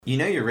You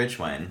know you're rich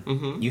when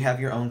you have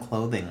your own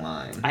clothing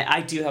line.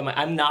 I do have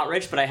I'm not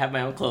rich, but I have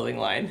my own clothing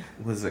line.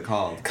 What is it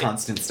called?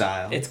 Constant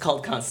Style? It's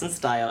called Constant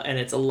Style, and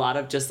it's a lot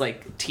of just,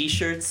 like,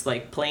 t-shirts,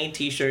 like, plain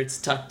t-shirts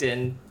tucked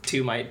in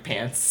to my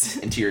pants.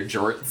 Into your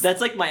jorts?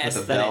 That's, like, my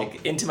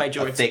aesthetic. Into my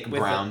jorts. A thick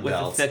brown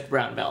belt. With a thick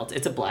brown belt.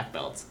 It's a black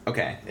belt.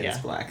 Okay, it's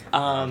black.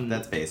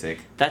 That's basic.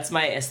 That's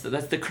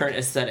the current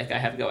aesthetic I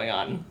have going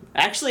on.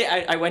 Actually,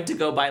 I went to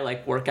go buy,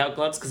 like, workout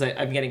gloves because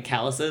I'm getting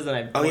calluses, and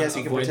I so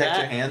you can protect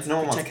your hands? No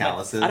one wants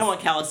calluses. I don't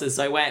want calluses,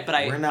 so I went, but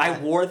I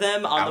wore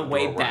them on the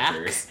way back,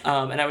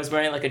 and I was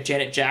wearing, like, a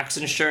Janet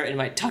Jackson shirt and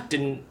my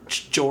tucked-in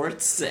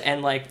jorts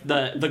and, like,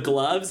 the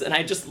gloves, and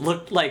I just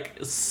looked like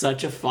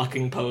such a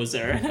fucking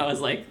poser, and I was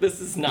like,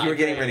 this is not You were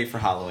getting great. Ready for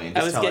Halloween.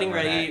 I was getting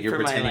ready You're for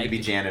pretending my, like, to be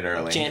Janet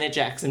early. Janet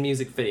Jackson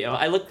music video.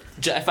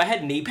 If I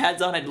had knee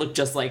pads on, I'd look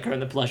just like her in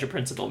the Pleasure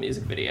Principle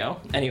music video.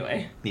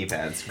 Anyway. Knee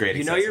pads, great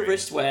You know accessory. you're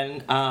rich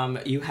when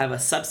you have a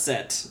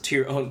subset to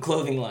your own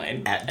clothing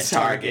line at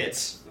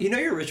Target. You know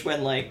you're rich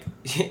when, like,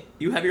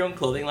 you have your own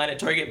clothing line at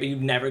Target, but you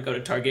never go to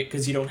Target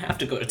because you don't have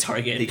to go to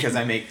Target. Because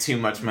I make too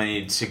much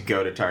money to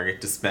go to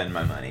Target to spend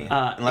my money.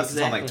 Unless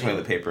it's on, like,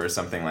 toilet paper or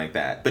something like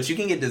that. But you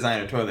can get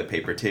designer toilet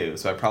paper, too,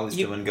 so I probably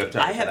still wouldn't go to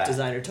Target I have for that.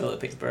 designer toilet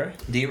paper.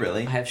 Do you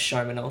really? I have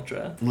Charmin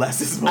Ultra.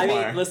 Less is more. I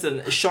mean,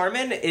 listen,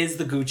 Charmin is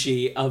the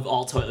Gucci of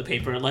all toilet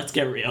paper. Let's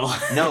get real.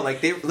 No,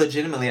 like, they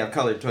legitimately have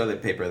colored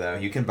toilet paper, though.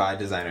 You can buy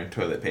designer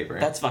toilet paper.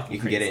 That's fucking You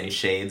can get it in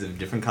shades of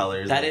different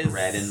colors, that like is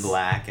red and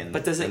black and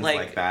but does it, things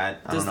like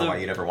that. I don't know why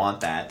you'd ever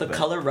want that. The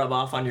color rub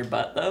off on your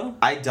butt, though?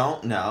 I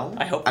don't know.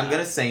 I hope I'm not.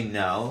 gonna say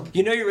no.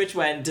 You know you're rich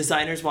when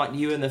designers want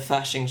you in the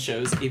fashion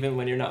shows even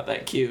when you're not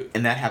that cute.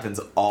 And that happens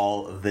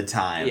all the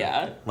time.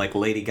 Yeah. Like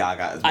Lady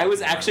Gaga is I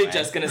was actually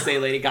just gonna say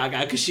Lady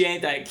Gaga because she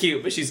ain't that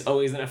cute, but she's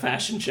always in a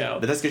fashion show.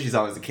 But that's because she's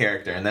always a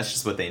character, and that's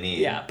just what they need.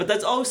 Yeah, but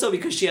that's also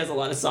because she has a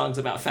lot of songs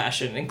about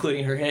fashion,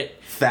 including her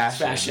hit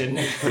Fashion.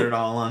 Put it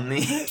all on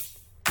me.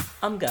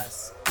 I'm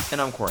Gus.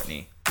 And I'm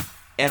Courtney.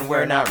 And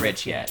we're not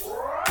rich yet.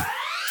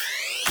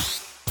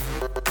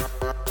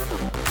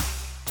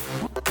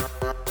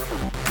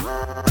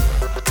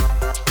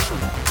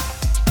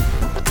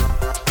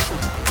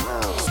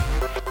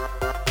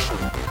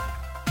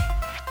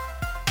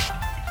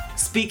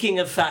 Speaking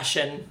of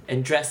fashion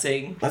and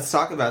dressing, let's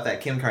talk about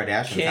that Kim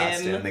Kardashian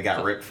costume that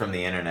got ripped from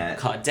the internet.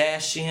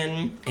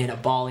 Kardashian in a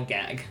ball and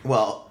gag.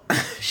 Well,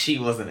 she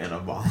wasn't in a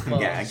ball and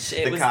gag.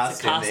 The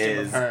costume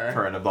is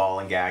her in a ball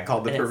and gag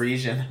called the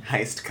Parisian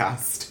heist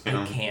costume.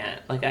 I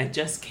can't. Like, I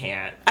just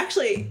can't.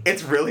 Actually,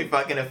 it's really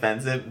fucking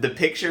offensive. The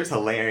picture's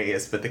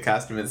hilarious, but the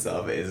costume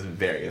itself is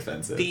very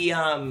offensive.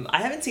 I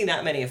haven't seen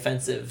that many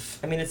offensive.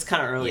 I mean, it's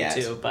kind of early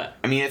too, but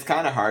I mean, it's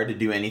kind of hard to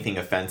do anything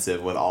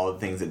offensive with all the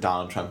things that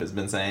Donald Trump has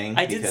been saying.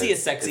 I did see a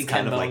sexy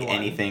Ken Bone one. It's kind of like one.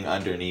 anything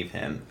underneath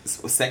him.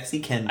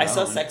 Sexy Ken Bone. I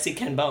saw sexy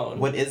Ken Bone.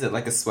 What is it?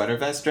 Like a sweater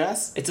vest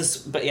dress?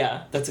 But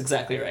yeah, that's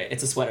exactly right.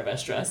 It's a sweater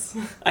vest dress.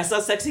 I saw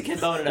sexy Ken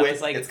Bone and I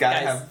was like, it's gotta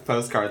have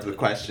postcards with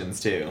questions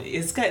too.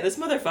 This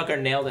motherfucker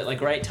nailed it.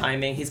 Like, right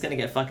timing. He's gonna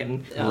get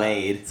fucking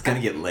laid. It's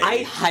gonna get laid.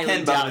 I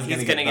highly doubt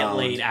he's gonna get boned.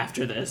 laid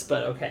after this,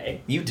 but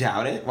okay. You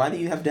doubt it? Why do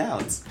you have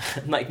doubts?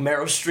 Like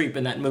Meryl Streep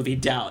in that movie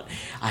Doubt.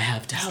 I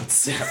have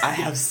doubts. I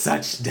have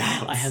such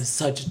doubts. I have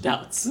such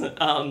doubts.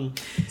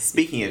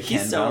 Speaking of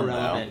Ken Bone,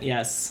 relevant,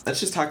 yes. Let's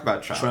just talk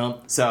about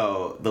Trump.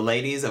 So, the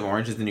ladies of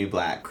Orange is the New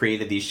Black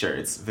created these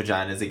shirts,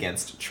 Vaginas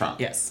Against Trump.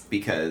 Yes.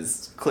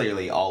 Because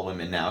clearly all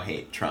women now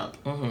hate Trump,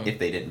 if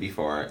they didn't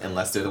before,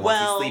 unless they're the ones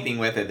he's sleeping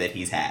with or that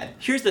he's had.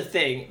 Here's the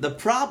thing. The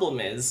problem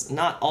is,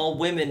 not all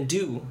women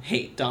do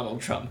hate Donald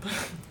Trump.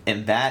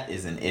 And that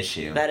is an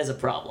issue. That is a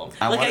problem.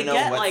 I want to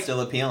know what's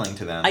still appealing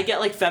to them. I get,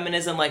 like,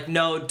 feminism, like,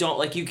 no, don't,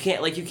 like, you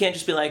can't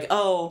just be like,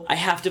 oh, I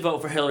have to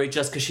vote for Hillary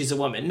just because she's a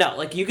woman. No,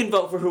 like, you can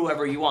vote for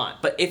whoever you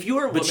want. But if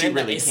you're a woman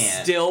that is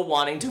still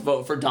wanting to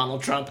vote for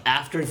Donald Trump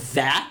after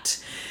that,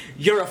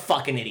 you're a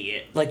fucking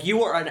idiot. Like,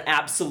 you are an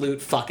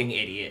absolute fucking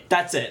idiot.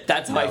 That's it.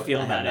 That's how I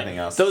feel about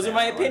it. Those are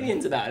my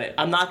opinions about it.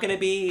 I'm not gonna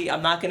be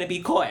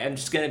coy. I'm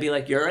just gonna be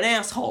like, you're an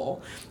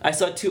asshole. I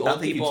saw two old people. I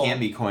don't think you can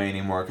be coy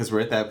anymore because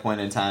we're at that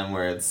point in time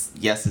where it's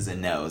yeses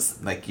and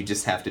nos. Like, you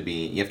just have to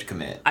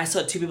commit. I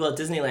saw two people at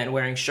Disneyland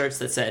wearing shirts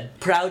that said,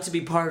 proud to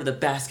be part of the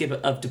basket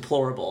of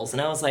deplorables.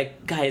 And I was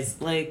like, guys,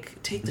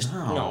 like, take the...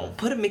 No,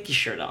 put a Mickey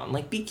shirt on.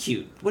 Like, be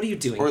cute. What are you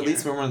doing Or at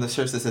least wear one of the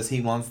shirts that says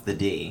he wants the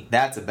D.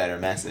 That's a better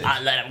message.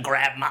 I let him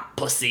grab my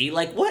pussy.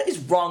 Like, what is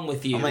wrong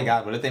with you? Oh my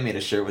god, what if they made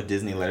a shirt with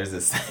Disney letters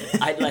that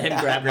said... I'd let him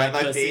grab my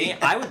pussy.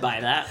 I would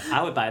buy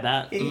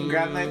that. He can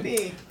grab my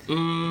pee.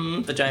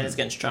 Vaginas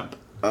against Trump.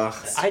 Ugh.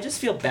 I just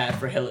feel bad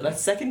for Hillary. That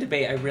second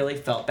debate, I really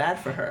felt bad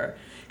for her.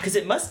 Because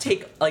it must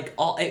take, like,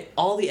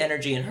 all the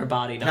energy in her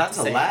body not to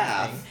say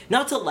laugh. anything.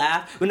 Not to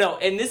laugh. But no,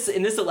 in this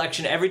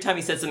election, every time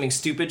he said something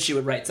stupid, she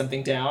would write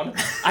something down.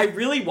 I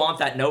really want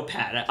that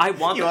notepad.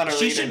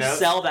 She should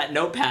sell that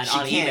notepad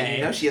on eBay.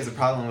 You know she has a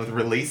problem with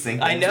releasing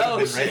things. I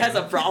know, she has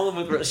a problem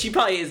with... She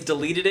probably has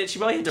deleted it. She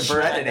probably had to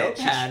burn that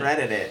notepad. She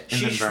shredded it.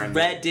 She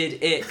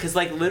shredded it. Because,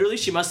 like, literally,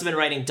 she must have been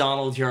writing,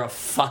 Donald, you're a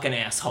fucking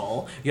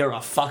asshole. You're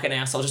a fucking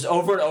asshole. Just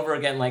over over and over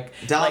again, like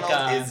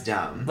Donald is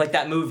dumb. Like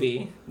that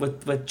movie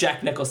with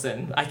Jack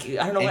Nicholson. I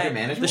don't know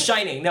why. The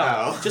Shining.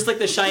 No, just like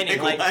The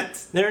Shining. Like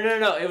what?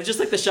 No. It was just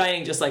like The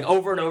Shining, just like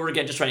over and over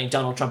again, just writing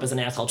Donald Trump is an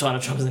asshole.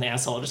 Donald Trump is an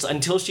asshole. Just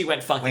until she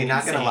went fucking. Wait,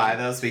 not insane. gonna lie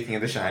though. Speaking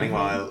of The Shining,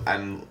 while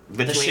I'm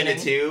between the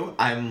two,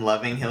 I'm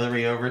loving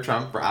Hillary over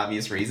Trump for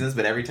obvious reasons.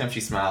 But every time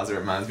she smiles, it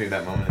reminds me of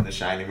that moment in The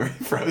Shining where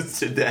he froze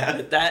to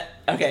death.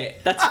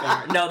 That's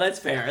fair. No, that's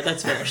fair.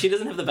 That's fair. She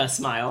doesn't have the best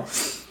smile.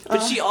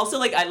 But she also,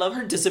 like, I love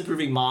her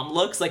disapproving mom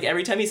looks. Like,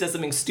 every time he says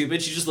something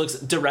stupid, she just looks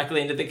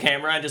directly into the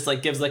camera and just,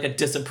 like, gives, like, a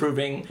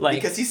disapproving, like...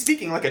 Because he's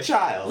speaking like a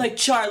child. Like,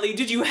 Charlie,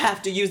 did you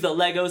have to use the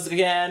Legos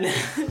again?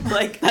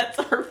 Like,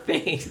 that's her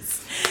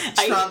face.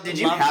 Trump, did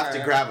you have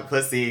to grab a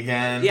pussy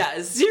again?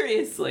 Yeah,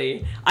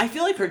 seriously. I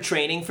feel like her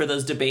training for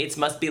those debates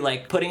must be,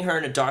 like, putting her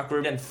in a dark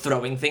room and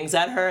throwing things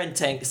at her and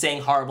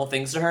saying horrible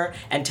things to her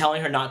and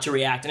telling her not to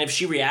react. And if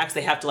she reacts,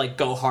 they have to, like,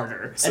 go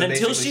harder. So and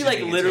until she,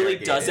 like, literally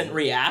doesn't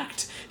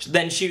react...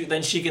 Then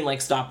she can,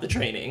 like, stop the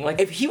training. Like,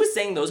 if he was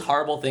saying those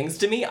horrible things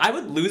to me, I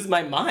would lose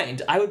my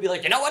mind. I would be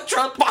like, you know what,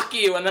 Trump, fuck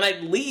you, and then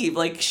I'd leave.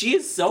 Like, she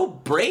is so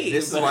brave.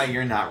 This is why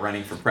you're not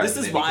running for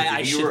president. This is why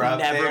I should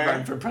never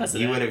run for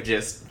president. You would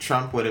have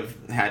Trump would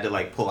have had to,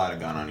 like, pull out a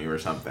gun on you or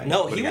something.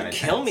 No, he would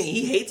kill me.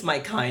 He hates my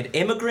kind.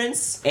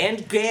 Immigrants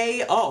and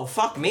gay. Oh,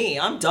 fuck me.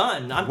 I'm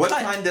done. What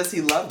kind does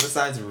he love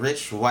besides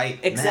rich white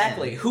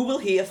Exactly. men? Who will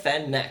he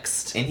offend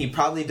next? And he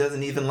probably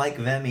doesn't even like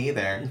them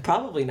either.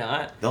 Probably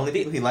not. The only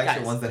people he likes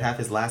are ones that have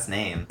his last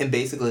name. And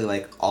basically,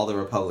 like, all the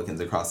Republicans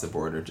across the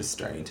board are just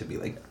starting to be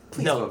like,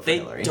 please vote for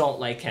Hillary. They don't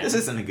like him. This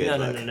isn't a good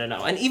look.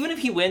 No. And even if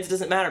he wins, it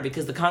doesn't matter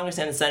because the Congress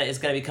and the Senate is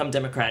going to become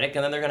Democratic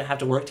and then they're going to have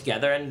to work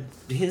together and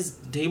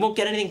he won't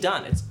get anything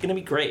done. It's going to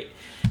be great.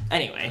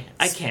 Anyway,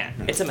 I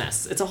can't. It's a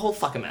mess. It's a whole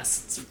fucking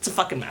mess. It's a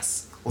fucking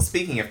mess. Well,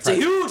 speaking of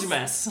presidents... It's a huge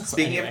mess!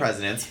 Speaking of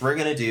presidents, we're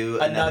going to do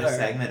another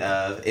segment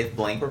of If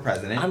Blank Were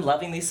President. I'm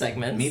loving these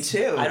segments. Me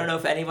too. I don't know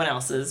if anyone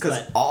else is,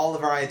 because all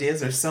of our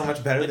ideas are so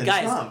much better than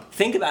guys, Trump.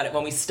 Think about it.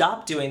 When we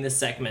stop doing this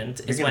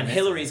segment is when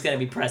Hillary's going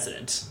to be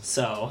president.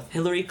 So,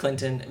 Hillary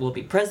Clinton will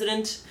be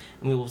president,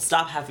 and we will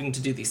stop having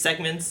to do these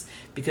segments,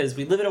 because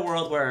we live in a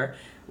world where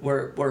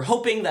we're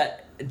hoping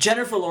that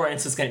Jennifer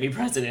Lawrence is going to be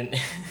president.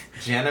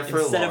 Instead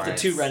of the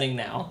two running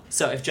now.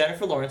 So if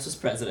Jennifer Lawrence was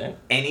president...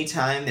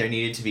 Anytime there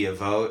needed to be a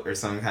vote or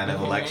some kind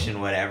of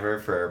election, whatever,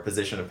 for a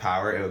position of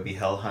power, it would be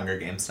held Hunger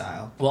Games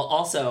style. Well,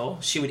 also,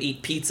 she would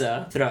eat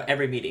pizza throughout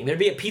every meeting. There'd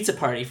be a pizza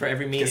party for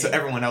every meeting. So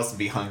everyone else would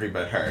be hungry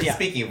but her. Yeah.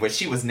 Speaking of which,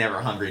 she was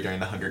never hungry during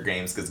the Hunger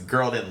Games because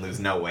girl didn't lose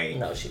no weight.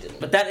 No, she didn't.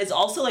 But that is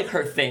also, like,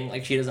 her thing.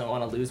 Like, she doesn't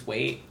want to lose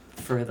weight.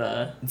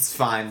 It's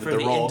fine, but the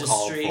role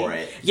called for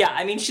it. Yeah,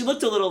 I mean, she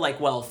looked a little,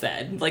 like,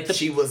 well-fed. Like,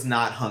 she was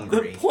not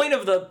hungry. The point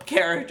of the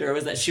character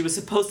was that she was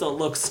supposed to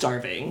look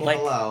starving. Like,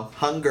 hello.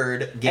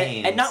 Hungered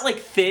Games. And not, like,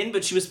 thin,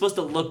 but she was supposed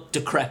to look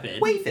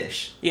decrepit.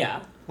 Wayfish.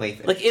 Yeah.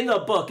 Wayfish. Like, in the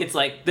book, it's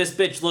like, this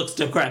bitch looks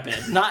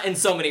decrepit. Not in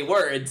so many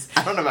words.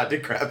 I don't know about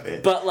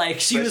decrepit. But, like,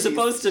 she was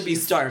supposed to be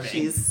starving.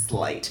 She's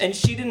slight. And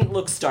she didn't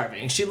look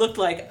starving. She looked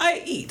like,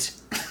 I eat.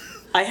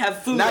 I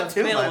have food not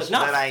too much,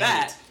 not but fat.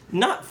 I eat.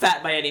 Not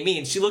fat by any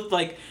means. She looked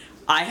like,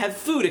 I have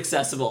food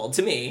accessible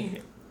to me.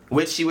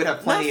 Which she would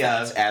have plenty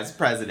of as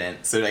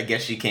president, so I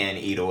guess she can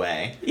eat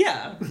away.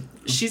 Yeah.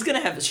 She's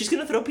gonna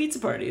throw pizza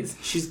parties.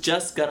 She's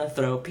just gonna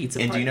throw pizza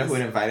parties. And do you know who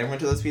would invite everyone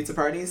to those pizza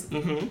parties?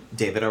 Mm-hmm.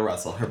 David O.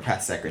 Russell, her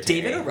press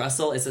secretary. David O.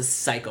 Russell is a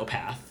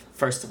psychopath.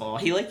 First of all,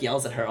 he, like,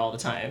 yells at her all the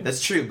time.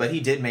 That's true, but he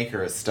did make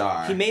her a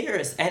star. He made her,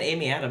 and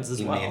Amy Adams as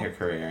well. He made her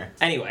career.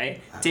 Anyway,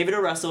 David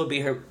O. Russell would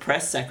be her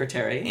press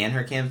secretary. And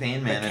her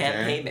campaign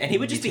manager. And he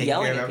would just be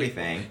yelling at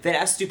everything. They'd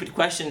ask stupid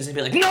questions and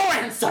be like, no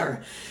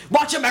answer!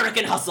 Watch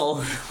American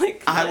Hustle!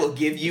 Like, I will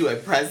give you a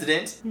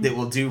president that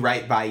will do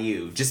right by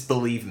you. Just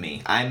believe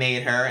me. I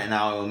made her, and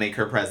I will make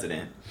her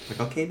president. Like,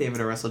 okay,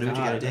 David O. Russell, do what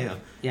you gotta do.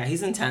 Yeah,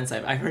 he's intense.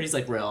 I heard he's,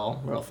 like,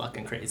 real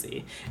fucking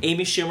crazy.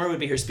 Amy Schumer would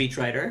be her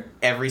speechwriter.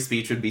 Every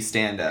speech would be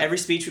stand-up. Every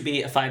speech would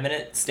be a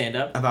 5-minute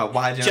stand-up. About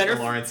why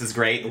Jennifer Lawrence is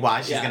great,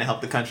 why she's gonna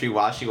help the country,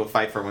 why she will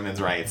fight for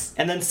women's rights.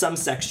 And then some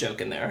sex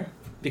joke in there.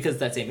 Because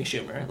that's Amy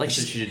Schumer. Like, that's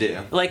what she should do.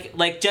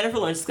 Like Jennifer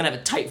Lawrence is gonna have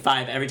a tight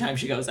 5 every time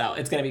she goes out.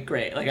 It's gonna be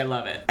great. Like, I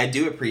love it. I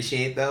do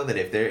appreciate, though, that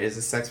if there is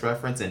a sex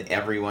reference in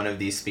every one of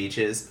these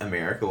speeches,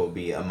 America will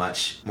be a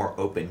much more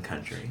open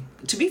country.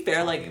 To be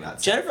fair, like,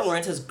 Jennifer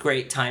Lawrence has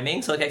great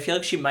timing, so, like, I feel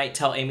like she might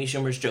tell Amy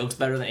Schumer's jokes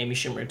better than Amy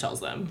Schumer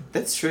tells them.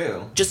 That's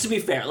true. Just to be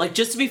fair. Like,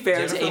 to Amy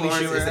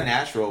Lawrence Schumer... is a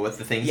natural with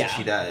the things that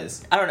she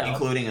does. I don't know.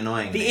 Including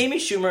annoying The Amy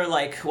Schumer,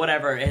 like,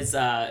 whatever, is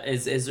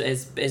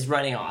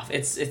running off.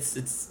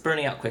 It's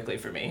burning out quickly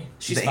for me.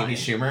 She's fine. Amy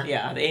Schumer?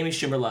 Yeah, the Amy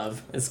Schumer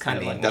love is kind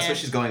of like... That's why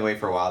she's going away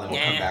for a while, then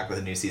we'll come back with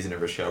a new season of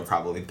her show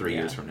probably 3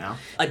 years from now.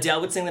 Adele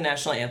would sing the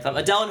national anthem.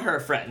 Adele and her are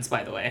friends,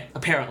 by the way.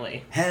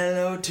 Apparently.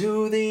 Hello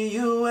to the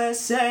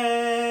USA.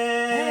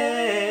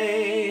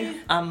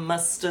 I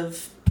must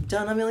have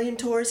done a million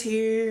tours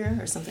here,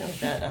 or something like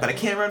that. But I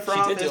can't run for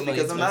office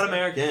because I'm not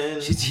American.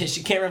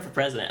 She can't run for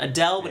president.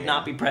 Adele would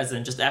not be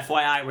president. Just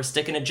FYI, we're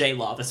sticking to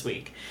J-Law this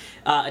week.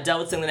 Adele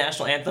would sing the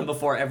national anthem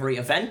before every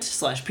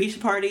event/pizza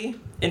party.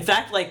 In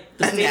fact, like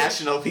the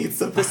national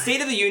pizza party. The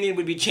State of the Union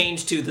would be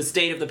changed to the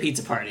State of the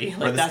Pizza Party.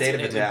 Like, or the State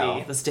of Adele.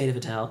 Would be. The State of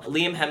Adele.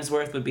 Liam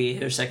Hemsworth would be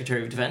her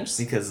Secretary of Defense.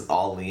 Because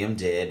all Liam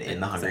did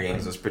in the Hunger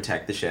Games was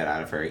protect the shit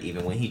out of her,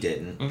 even when he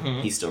didn't.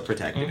 He still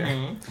protected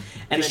her.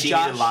 And she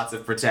needed lots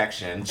of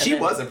protection. She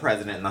was a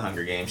president in the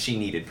Hunger Games. She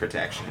needed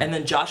protection. And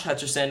then Josh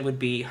Hutcherson would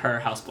be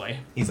her houseboy.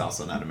 He's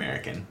also not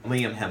American.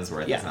 Liam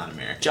Hemsworth is not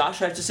American. Josh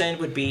Hutcherson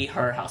would be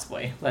her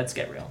houseboy. Let's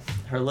get real.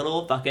 Her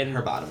little fucking...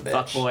 Her bottom bitch.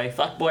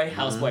 Fuckboy,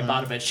 houseboy,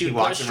 bottom bitch. She would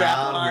walk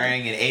around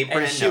wearing an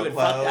apron, and she would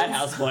fuck that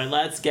houseboy.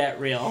 Let's get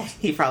real.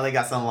 He probably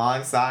got some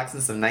long socks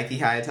and some Nike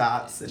high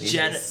tops. And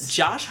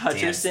Josh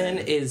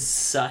Hutcherson is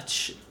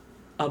such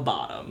a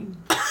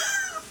bottom.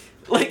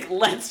 Like,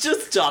 let's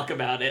just talk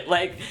about it.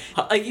 Like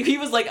he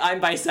was like,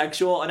 I'm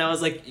bisexual, and I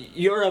was like,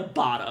 you're a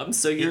bottom,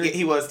 so you're...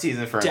 He was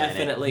teasing for a minute.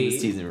 Definitely. He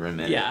was teasing for a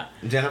minute. Yeah.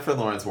 Jennifer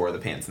Lawrence wore the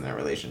pants in their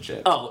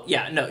relationship. Oh,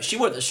 yeah, no, she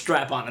wore the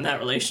strap-on in that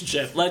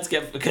relationship.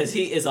 Because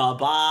he is a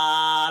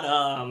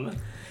bottom.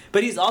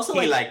 But he's also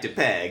like... He liked to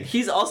peg.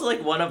 He's also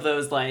like one of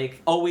those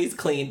like always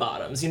clean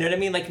bottoms. You know what I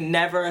mean? Like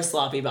never a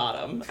sloppy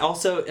bottom.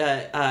 Also,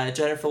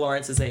 Jennifer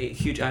Lawrence is a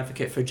huge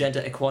advocate for gender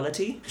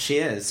equality. She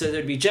is. So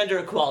there'd be gender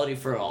equality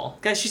for all.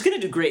 Guys, she's gonna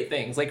do great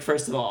things. Like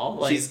first of all,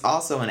 like, she's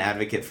also an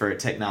advocate for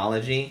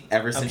technology.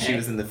 Ever since she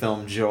was in the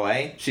film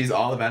Joy, she's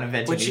all about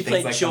inventing new things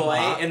like when she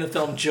played Joy in the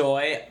film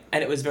Joy,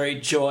 and it was very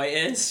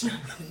joyous.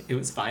 It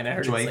was fine. I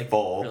heard it was like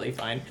really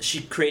fine.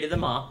 She created the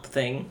mop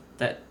thing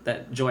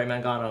that Joy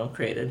Mangano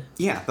created.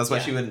 Yeah, that's why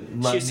she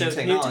would love new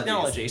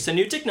technology. So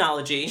new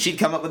technology. She'd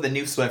come up with a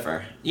new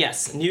Swiffer.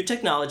 Yes, new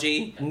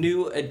technology,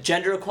 new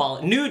gender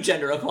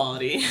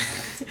equality,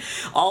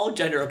 all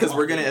gender equality. Because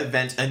we're gonna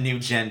invent a new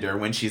gender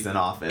when she's in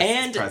office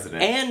as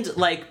president. And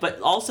like, but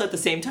also at the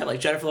same time,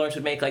 like Jennifer Lawrence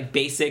would make like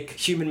basic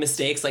human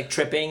mistakes, like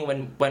tripping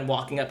when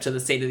walking up to the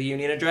State of the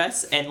Union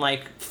address, and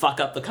like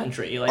fuck up the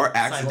country, like, or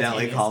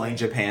accidentally calling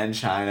Japan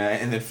China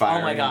and then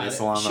firing a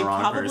missile on the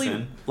wrong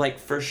person. Like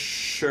for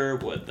sure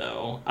would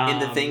though.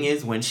 And the thing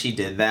is, when she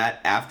did that,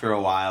 after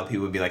a while,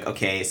 people would be like,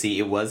 "Okay, see,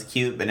 it was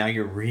cute, but now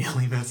you're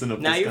really messing up.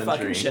 Now this you're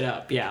country. fucking shit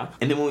up." Yeah.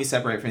 And then when we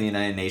separate from the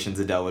United Nations,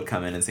 Adele would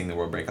come in and sing the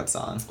World Breakup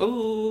song.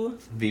 Ooh.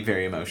 Be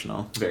very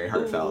emotional, very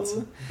heartfelt.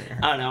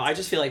 I don't know. I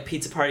just feel like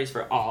pizza parties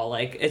for all.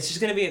 Like it's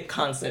just gonna be a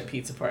constant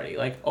pizza party.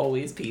 Like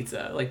always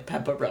pizza, like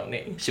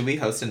pepperoni. Should we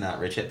host a Not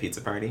Rich Yet pizza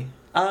party?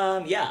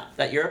 Yeah.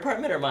 That your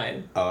apartment or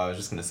mine? Oh, I was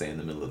just gonna say in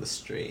the middle of the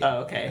street.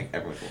 Oh, okay.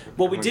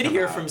 Like we did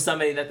hear from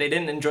somebody that they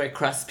didn't enjoy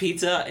crust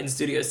pizza in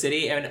Studio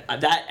City, and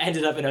that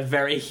ended up in a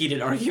very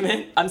heated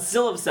argument. I'm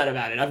still upset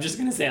about it. I'm just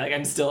gonna say, like,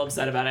 I'm still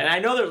upset about it. And I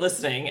know they're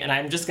listening, and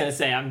I'm just gonna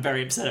say I'm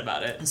very upset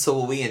about it. So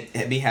will we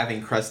be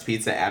having crust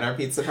pizza at our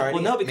pizza party?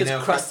 Well, no, because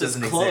crust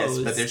doesn't closed.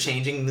 exist, but they're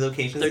changing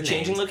locations. They're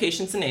changing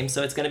locations and names,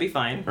 so it's gonna be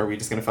fine. Or are we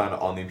just gonna find an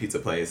all new pizza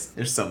place?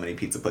 There's so many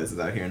pizza places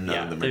out here, and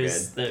none of them are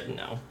good.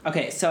 No.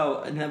 Okay,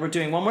 so we're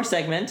doing one more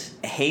segment.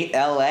 Hate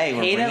LA. We're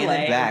bringing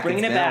it back.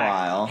 Bringing it's it been back. A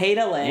while. Hate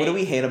LA. What do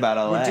we hate about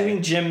LA? We're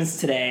doing gyms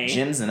today.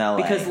 Gyms in LA.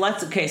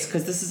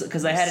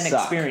 Because I had an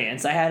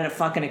experience. I had a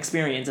fucking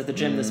experience at the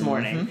gym this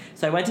morning.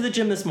 So I went to the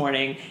gym this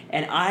morning,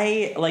 and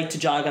I like to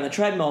jog on the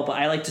treadmill, but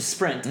I like to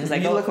sprint.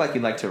 You look like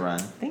you like to run.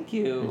 Thank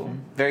you.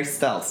 Very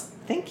stealth.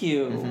 Thank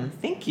you.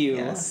 Thank you.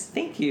 Yes.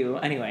 Thank you.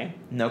 Anyway.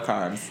 No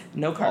carbs.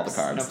 No carbs. All the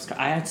carbs. No,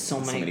 I had so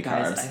many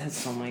carbs. I had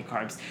so many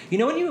carbs. You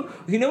know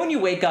when you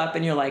wake up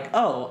and you're like,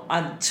 oh,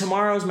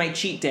 tomorrow's my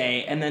cheat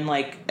day, and then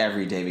like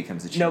every day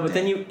becomes a cheat day. No, but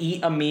then you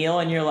eat a meal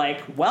and you're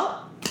like,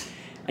 well,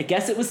 I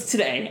guess it was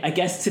today. I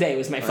guess today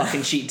was my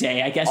fucking cheat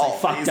day. I guess I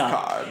fucked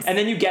up. Carbs. And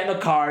then you get in the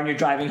car and you're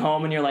driving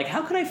home and you're like,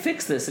 how can I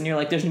fix this? And you're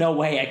like, there's no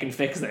way I can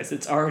fix this.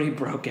 It's already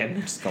broken.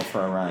 Just go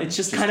for a run. It's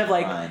just kind of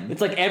like,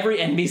 it's like every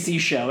NBC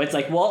show. It's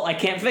like, well, I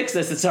can't fix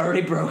this. It's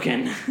already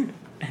broken.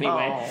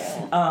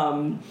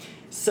 Anyway.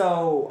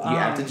 So you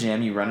have to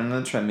gym, you run on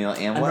the treadmill,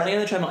 and I'm running on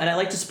the treadmill, and I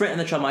like to sprint on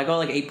the treadmill. I go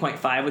like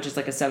 8.5, which is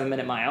like a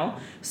 7-minute mile.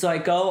 So I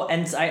go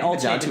and I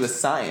alternate. Down to a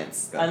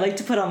science. I like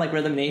to put on like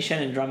Rhythm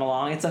Nation and drum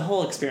along. It's a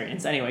whole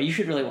experience. Anyway, you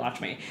should really watch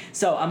me.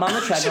 So I'm on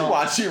the treadmill. I should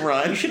watch you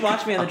run. You should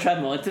watch me on the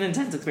treadmill. It's an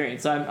intense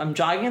experience. So I'm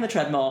jogging on the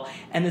treadmill,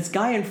 and this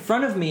guy in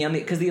front of me,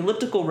 because the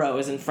elliptical row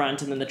is in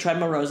front, and then the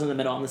treadmill row is in the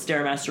middle, and the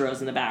Stairmaster row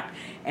is in the back.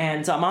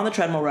 And so I'm on the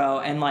treadmill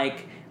row, and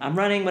like I'm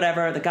running,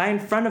 whatever. The guy in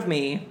front of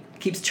me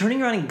keeps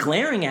turning around and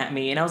glaring at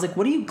me, and I was like,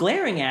 what are you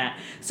glaring at?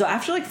 So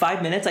after like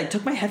 5 minutes, I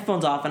took my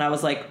headphones off and I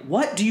was like,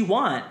 what do you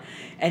want?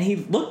 And he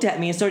looked at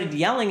me and started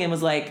yelling and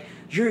was like,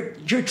 your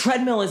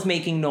treadmill is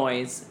making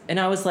noise. And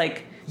I was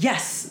like,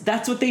 yes,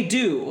 that's what they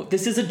do.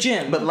 This is a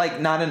gym. But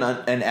like not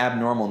an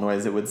abnormal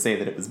noise that would say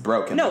that it was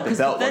broken. No, because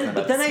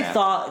then I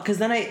thought, because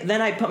then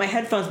I put my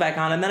headphones back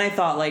on, and then I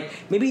thought like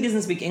maybe he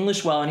doesn't speak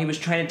English well, and he was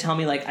trying to tell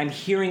me like I'm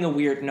hearing a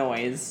weird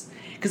noise.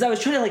 Because I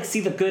was trying to, like, see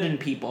the good in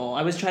people.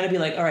 I was trying to be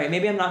like, all right,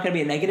 maybe I'm not going to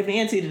be a negative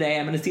Nancy today.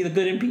 I'm going to see the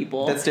good in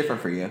people. That's different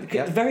for you.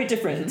 Yep. Very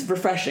different. It's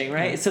refreshing,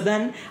 right? So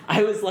then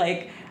I was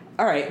like,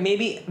 all right,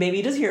 maybe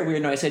he does hear a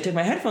weird noise. So I took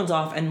my headphones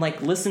off and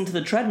like listened to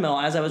the treadmill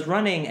as I was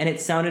running, and it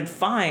sounded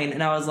fine.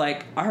 And I was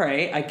like, all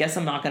right, I guess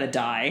I'm not gonna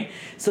die.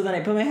 So then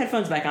I put my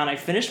headphones back on. I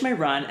finished my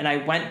run, and I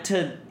went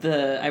to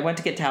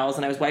get towels,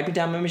 and I was wiping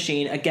down my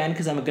machine again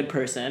because I'm a good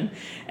person,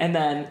 and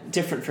then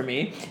different for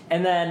me.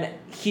 And then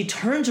he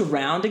turns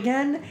around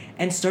again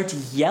and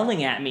starts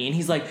yelling at me, and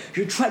he's like,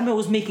 your treadmill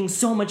was making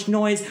so much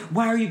noise.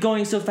 Why are you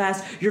going so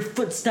fast? Your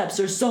footsteps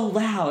are so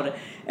loud.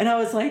 And I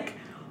was like,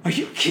 are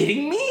you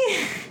kidding me?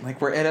 Like,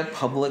 we're at a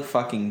public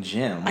fucking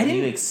gym. What do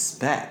you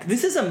expect?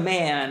 This is a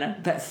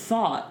man that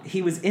thought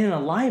he was in a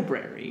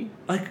library.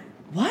 Like,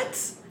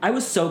 what? I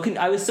was so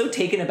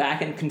taken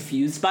aback and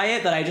confused by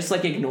it that I just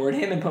like ignored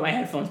him and put my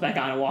headphones back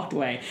on and walked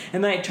away.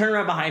 And then I turned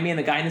around behind me, and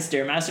the guy in the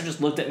Stairmaster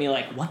just looked at me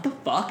like, what the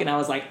fuck? And I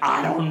was like,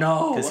 I don't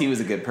know. Because he was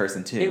a good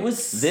person too.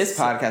 This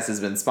podcast has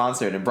been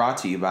sponsored and brought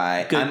to you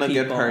by I'm a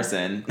Good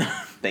Person.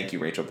 Thank you,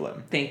 Rachel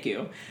Bloom. Thank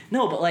you.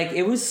 No, but like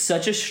it was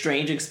such a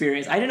strange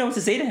experience. I didn't know what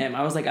to say to him.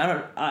 I was like, I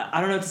don't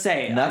know what to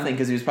say. Nothing,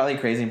 because he was probably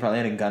crazy and probably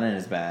had a gun in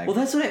his bag. Well,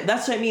 that's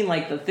what I mean.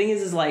 Like the thing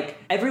is like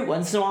every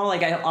once in a while,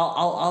 like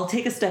I'll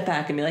take a step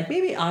back and be like,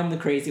 maybe I'm the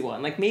crazy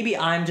one. Like maybe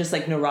I'm just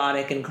like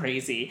neurotic and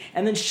crazy.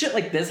 And then shit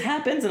like this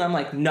happens, and I'm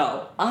like,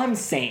 no, I'm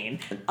sane.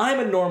 I'm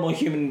a normal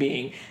human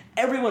being.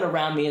 Everyone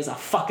around me is a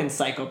fucking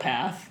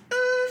psychopath.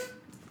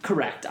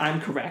 Correct.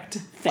 I'm correct.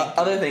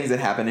 Other things that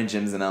happened in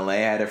gyms in LA. I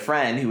had a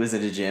friend who was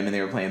at a gym and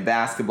they were playing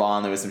basketball,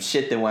 and there was some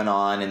shit that went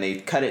on, and they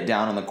cut it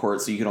down on the court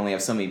so you could only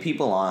have so many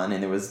people on,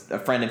 and there was a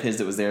friend of his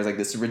that was there. Was like,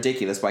 this is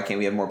ridiculous. Why can't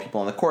we have more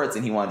people on the courts?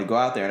 And he wanted to go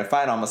out there, and a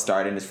fight almost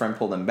started, and his friend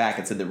pulled him back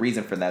and said the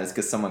reason for that is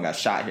because someone got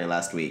shot here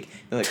last week.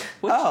 They're like,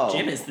 which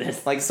gym is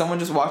this? Like someone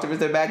just walked over to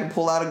their back and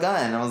pulled out a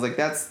gun. And I was like,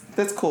 that's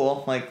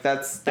cool. Like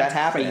that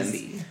happens.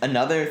 Crazy.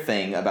 Another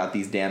thing about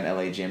these damn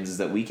LA gyms is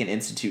that we can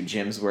institute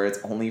gyms where it's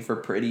only for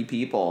pretty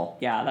people.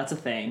 Yeah, that's a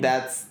thing.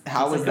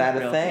 How is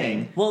that a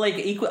thing? Well, like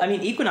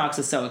Equinox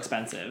is so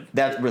expensive.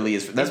 That really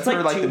is. That's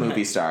for like the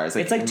movie stars.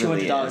 It's like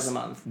 $200 a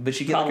month. But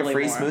you get like a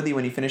free smoothie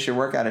when you finish your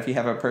workout if you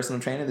have a personal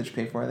trainer that you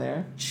pay for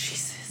there.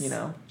 Jesus. You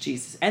know,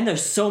 Jesus. And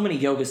there's so many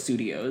yoga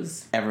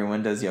studios.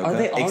 Everyone does yoga. Are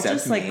they all except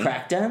just me. like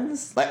crack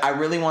dens? Like I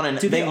really want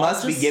to. They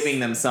must be giving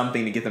them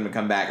something to get them to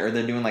come back, or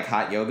they're doing like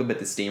hot yoga, but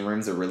the steam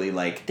rooms are really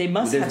like they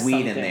must there's have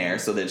weed something in there,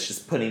 so that it's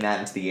just putting that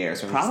into the air.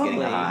 So I'm Probably. just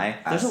getting high.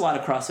 There's a lot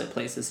of CrossFit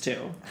places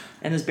too,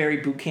 and there's Barry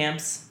boot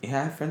camps.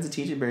 Yeah, I have friends that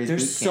teach at Barry's boot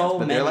camps, so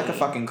but many. they're like a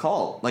fucking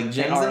cult. Like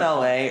gyms in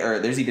LA, or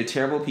there's either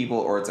terrible people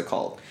or it's a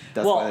cult.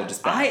 That's why they're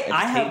just bad.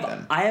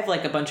 I have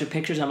like a bunch of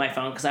pictures on my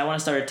phone because I want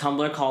to start a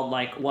Tumblr called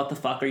like "What the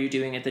fuck are you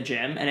doing at the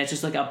gym?" and it's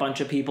just like a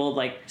bunch of people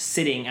like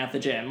sitting at the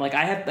gym. Like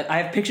I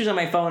have pictures on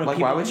my phone of like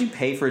people, why would you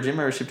pay for a gym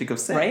membership to go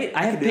sit? Right?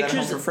 I have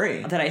pictures for free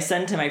that I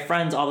send to my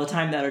friends all the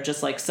time that are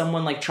just like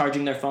someone like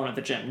charging their phone at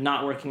the gym,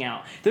 not working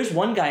out. There's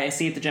one guy I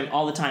see at the gym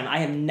all the time. I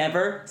have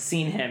never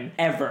seen him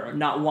ever,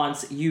 not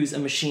once, use a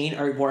machine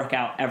or work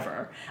out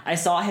ever. I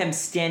saw him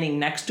standing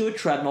next to a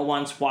treadmill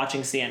once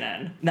watching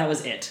CNN. That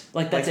was it.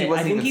 Like that's it. I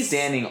Wasn't think even he's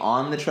standing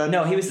on the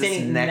treadmill. No, he was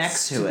standing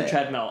next to the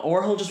treadmill,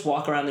 or he'll just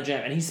walk around the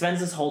gym, and he spends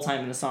his whole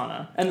time in the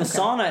sauna. And the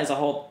sauna is a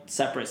whole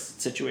separate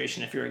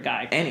situation if you're a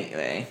guy.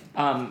 Anyway,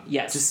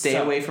 yes, just stay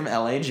away from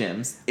LA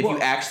gyms. If you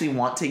actually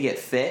want to get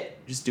fit,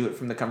 just do it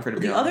from the comfort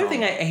of your own home. The other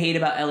thing I hate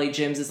about LA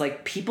gyms is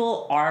like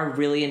people are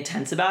really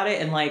intense about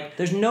it, and like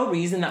there's no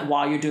reason that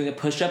while you're doing a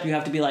push-up you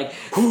have to be like.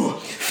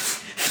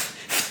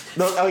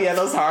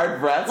 Those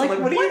hard breaths. Like,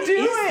 what are you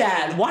doing? What is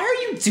that? Why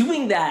are you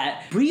doing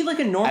that? Breathe like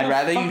a normal. I'd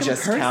rather you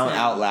just person. count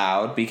out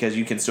loud because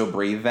you can still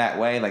breathe that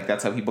way. Like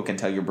that's how people can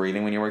tell you're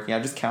breathing when you're working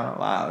out. Just count out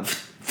loud.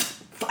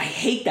 I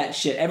hate that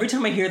shit. Every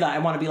time I hear that, I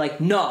want to be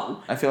like,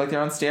 no. I feel like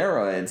they're on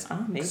steroids.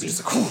 Oh, maybe.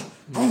 Just like,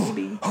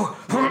 maybe.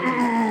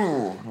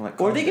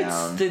 Or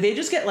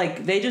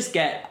they just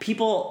get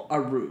people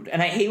are rude,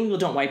 and I hate when people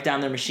don't wipe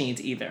down their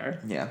machines either.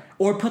 Yeah.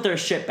 Or put their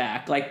shit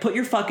back. Like put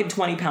your fucking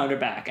 20-pounder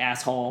back,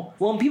 asshole.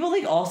 Well, and people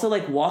like also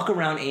like walk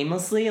around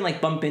aimlessly and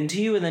like bump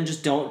into you and then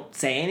just don't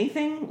say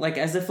anything, like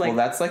as if like. Well,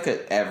 that's like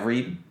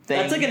every.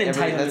 That's like an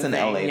entitlement That's an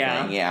thing, LA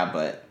thing, yeah,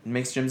 but it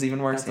makes gyms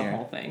even worse here. That's the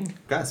whole thing.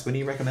 Gus, what do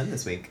you recommend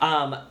this week?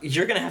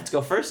 You're gonna have to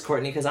go first,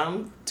 Courtney, because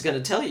I'm gonna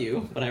tell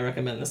you what I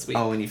recommend this week.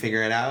 Oh, when you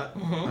figure it out?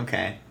 Mm-hmm.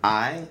 Okay.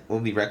 I will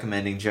be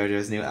recommending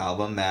JoJo's new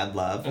album, Mad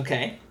Love.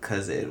 Okay.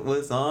 Because it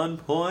was on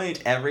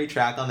point. Every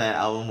track on that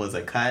album was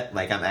a cut.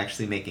 Like, I'm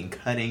actually making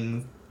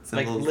cutting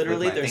symbols like,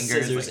 literally, with my there's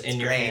fingers. scissors in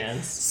your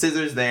hands.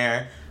 Scissors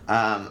there.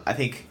 I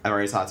think I've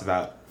already talked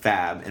about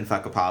Fab and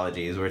Fuck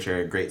Apologies, which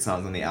are great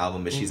songs on the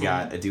album, but she's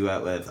got a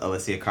duet with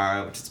Alicia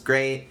Cara, which is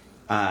great,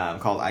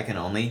 called I Can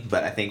Only,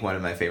 but I think one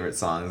of my favorite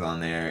songs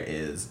on there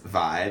is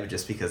Vibe,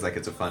 just because like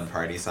it's a fun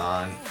party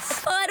song.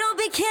 Boy, don't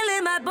be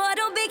killing my vibe.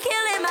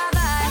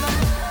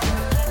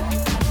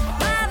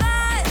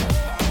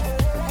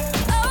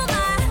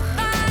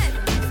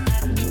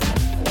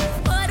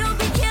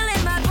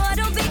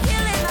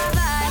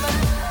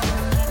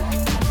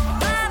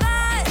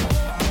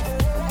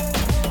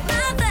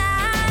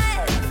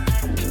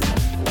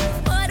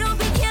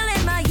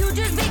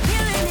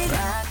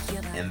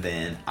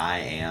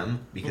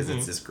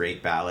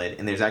 great ballad.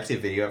 And there's actually a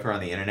video of her on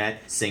the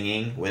internet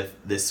singing with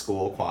this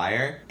school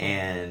choir,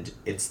 and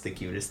it's the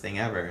cutest thing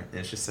ever.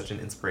 And it's just such an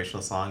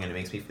inspirational song, and it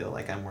makes me feel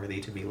like I'm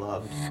worthy to be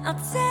loved. I'll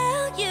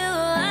tell you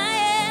I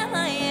am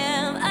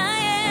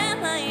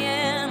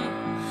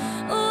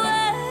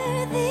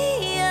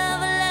worthy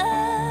of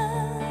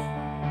love.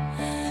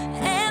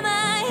 Am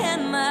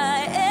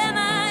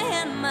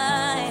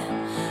I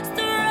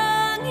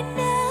strong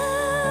enough?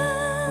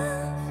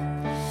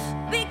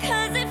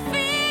 Because it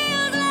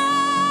feels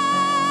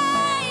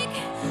like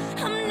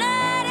I'm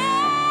not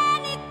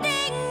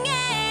anything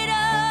at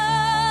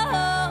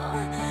all.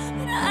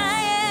 But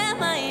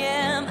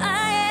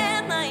I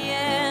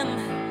am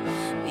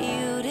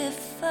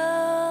beautiful.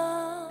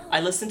 I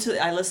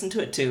listened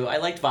to it too. I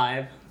liked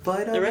Vibe.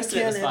 But The rest of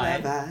it was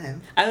fine.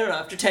 I don't know.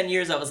 After 10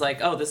 years, I was like,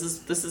 "Oh, this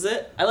is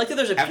it." I like that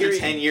there's a period. After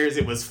 10 years,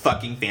 it was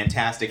fucking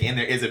fantastic, and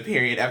there is a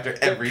period after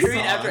every song.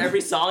 After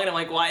every song, and I'm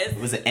like, "Why is?" It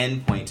was an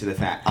end point to the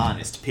fact.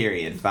 Honest.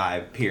 Period.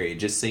 Vibe. Period.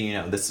 Just so you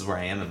know, this is where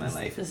I am in my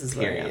life. This is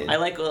period. where I am. I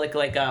like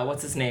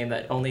what's his name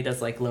that only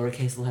does like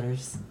lowercase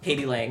letters?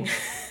 Katie Lang.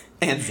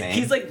 And Zayn.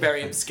 He's like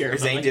very obscure.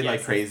 Zayn did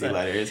like crazy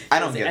letters. I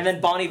don't get it. And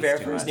then Bon Iver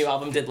for his new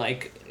album did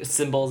like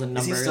symbols and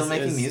numbers. Is he still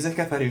making music?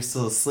 I thought he was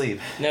still asleep.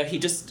 No, he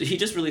just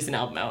released an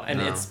album out,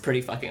 and it's pretty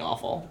fucking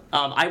awful.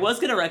 I was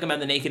gonna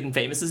recommend the Naked and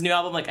Famous's new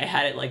album. Like I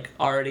had it like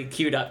already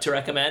queued up to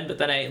recommend, but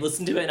then I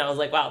listened to it and I was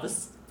like, wow, this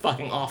is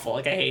fucking awful.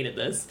 Like I hated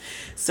this.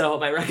 So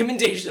my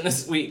recommendation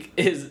this week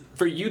is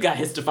for you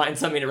guys to find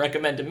something to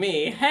recommend to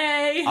me.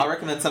 Hey, I'll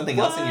recommend something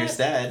else in your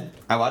stead.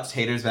 I watched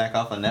Haters Back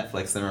Off on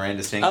Netflix, the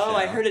Miranda Sting show. Oh,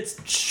 I heard it's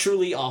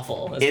truly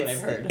awful. That's what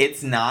I've heard.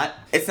 It's not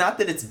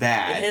that it's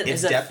bad.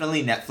 It's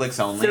definitely Netflix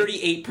only.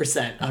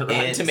 38% on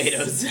Rotten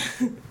Tomatoes.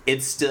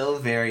 It's still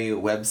very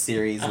web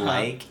series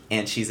like,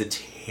 and she's a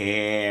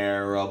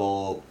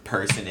terrible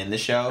person in the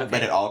show,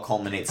 but it all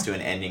culminates to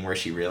an ending where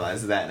she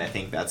realizes that, and I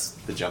think that's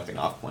the jumping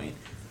off point.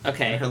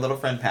 Okay. Her little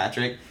friend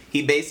Patrick,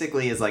 he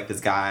basically is like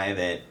this guy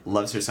that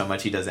loves her so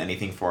much he does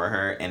anything for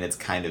her, and it's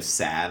kind of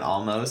sad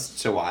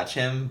almost to watch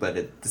him, but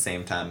at the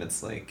same time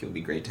it's like it would be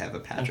great to have a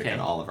Patrick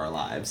in all of our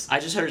lives. I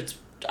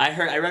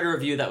read a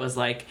review that was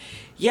like,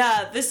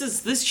 yeah,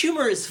 this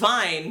humor is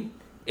fine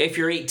if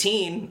you're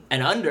 18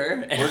 and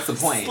under. And what's the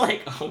point?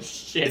 Like, oh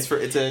shit.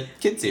 It's a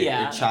kid series,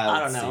 a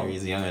child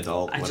series, young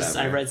adult, whatever.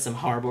 I read some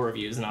horrible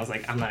reviews and I was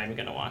like, I'm not even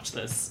gonna watch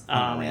this.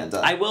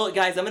 Miranda. I will,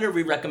 guys. I'm gonna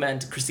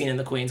re-recommend Christine and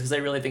the Queens because I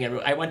really think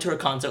I went to her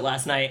concert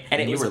last night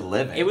and you were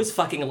living. It was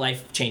fucking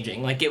life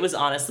changing. Like it was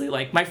honestly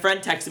like my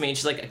friend texted me and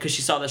she's like, because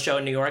she saw the show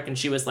in New York and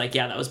she was like,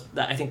 yeah,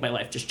 I think my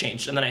life just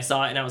changed. And then I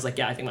saw it and I was like,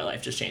 yeah, I think my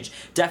life just changed.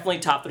 Definitely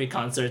top 3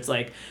 concerts.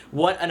 Like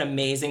what an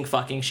amazing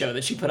fucking show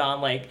that she put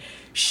on. Like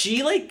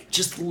she like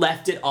just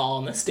left it all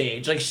on the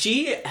stage. Like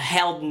she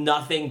held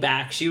nothing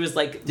back. She was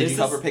like, did you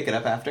help her pick it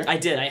up after? I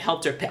did. I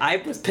helped her. I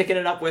was picking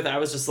it up with her. I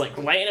was just like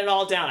laying it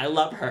all down. I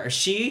love her.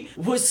 She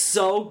was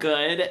so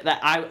good that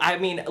I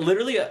mean,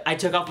 literally, I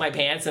took off my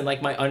pants and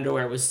like my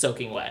underwear was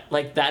soaking wet.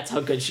 Like that's how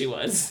good she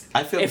was.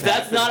 I feel if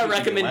that's not a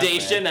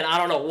recommendation, then I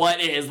don't know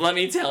what is. Let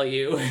me tell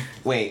you.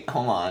 Wait,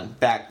 hold on.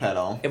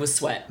 Backpedal. It was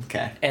sweat.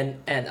 Okay. And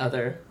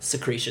other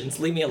secretions.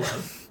 Leave me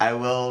alone. I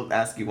will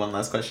ask you one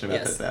last question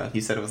about that though.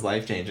 You said it was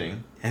life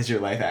changing. Has your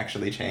life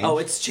actually changed? Oh,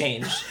 it's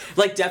changed.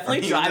 Like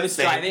definitely. I was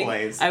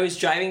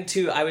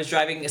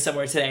driving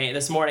somewhere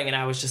this morning, and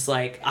I was just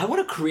like, I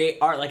want to create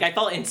art. Like I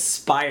felt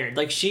inspired.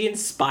 Like she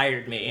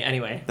inspired me.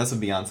 Anyway, that's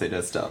what Beyonce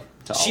does stuff.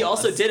 She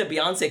also did a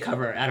Beyonce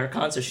cover at her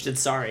concert. She did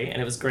Sorry,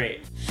 and it was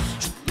great.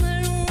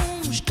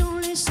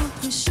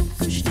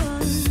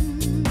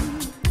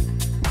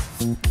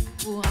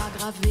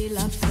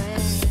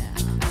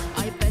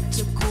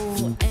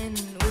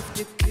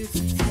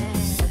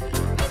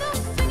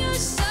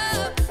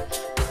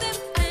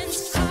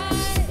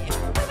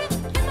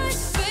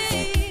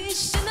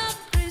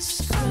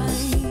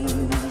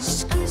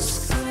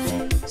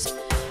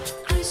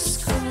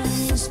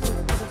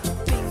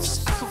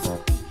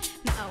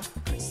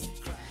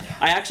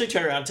 I actually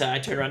turned around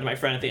to my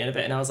friend at the end of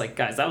it, and I was like,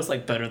 guys, that was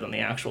like better than the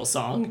actual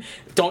song.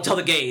 Don't tell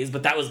the gays,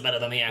 but that was better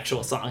than the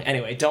actual song.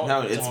 Anyway,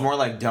 it's more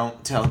like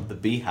don't tell the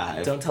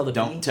Beehive. Don't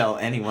tell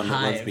anyone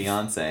that loves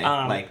Beyonce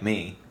like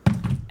me.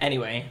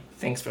 Anyway,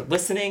 thanks for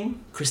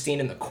listening.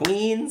 Christine and the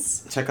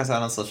Queens. Check us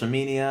out on social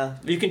media.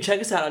 You can check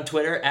us out on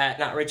Twitter at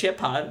Not Rich Yet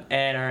Pod,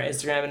 and our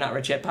Instagram at Not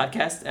Rich Yet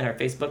Podcast, and our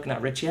Facebook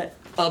Not Rich Yet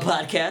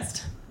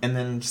Podcast. And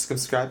then just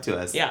subscribe to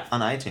us on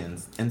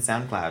iTunes and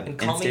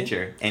SoundCloud and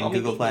Stitcher and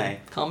Google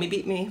Play. Call me,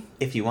 beat me.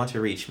 If you want to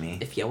reach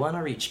me.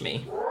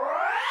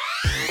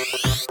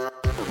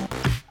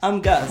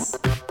 I'm Gus.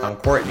 I'm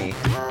Courtney.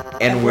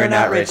 And we're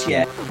not rich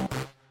yet.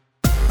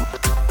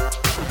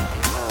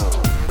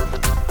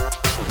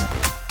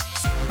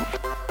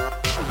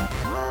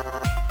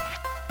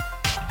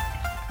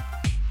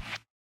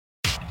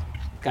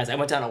 Guys, I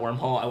went down a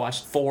wormhole. I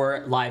watched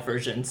 4 live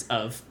versions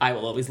of I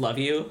Will Always Love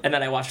You, and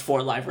then I watched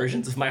 4 live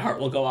versions of My Heart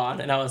Will Go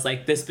On, and I was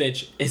like, this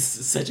bitch is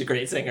such a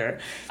great singer.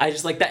 I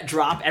just like that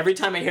drop. Every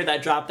time I hear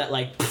that drop, that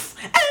like, pff,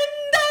 and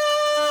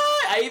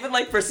I even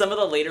like for some of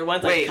the later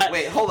ones. Wait,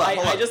 hold on.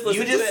 I just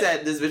you just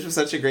said this bitch was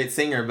such a great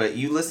singer, but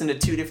you listened to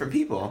two different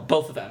people.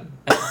 Both of them.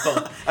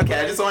 Both. Okay,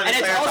 I just wanted to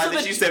clarify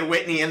that you said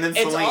Whitney and then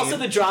Celine. It's also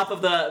the drop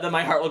of the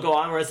My Heart Will Go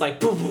On, where it's like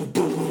boom,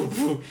 boom, boom,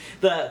 boom.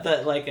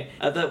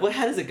 What?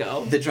 How does it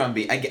go? The drum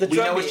beat. We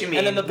know what you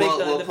mean. And then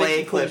we'll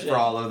play a clip for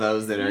all of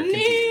those that are confused.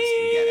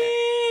 We get it.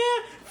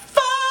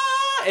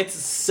 It's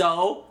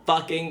so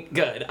fucking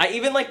good. I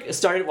even like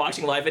started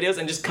watching live videos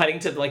and just cutting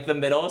to like the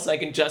middle so I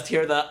can just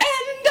hear the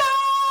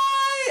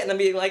and I'm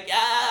being like, yeah.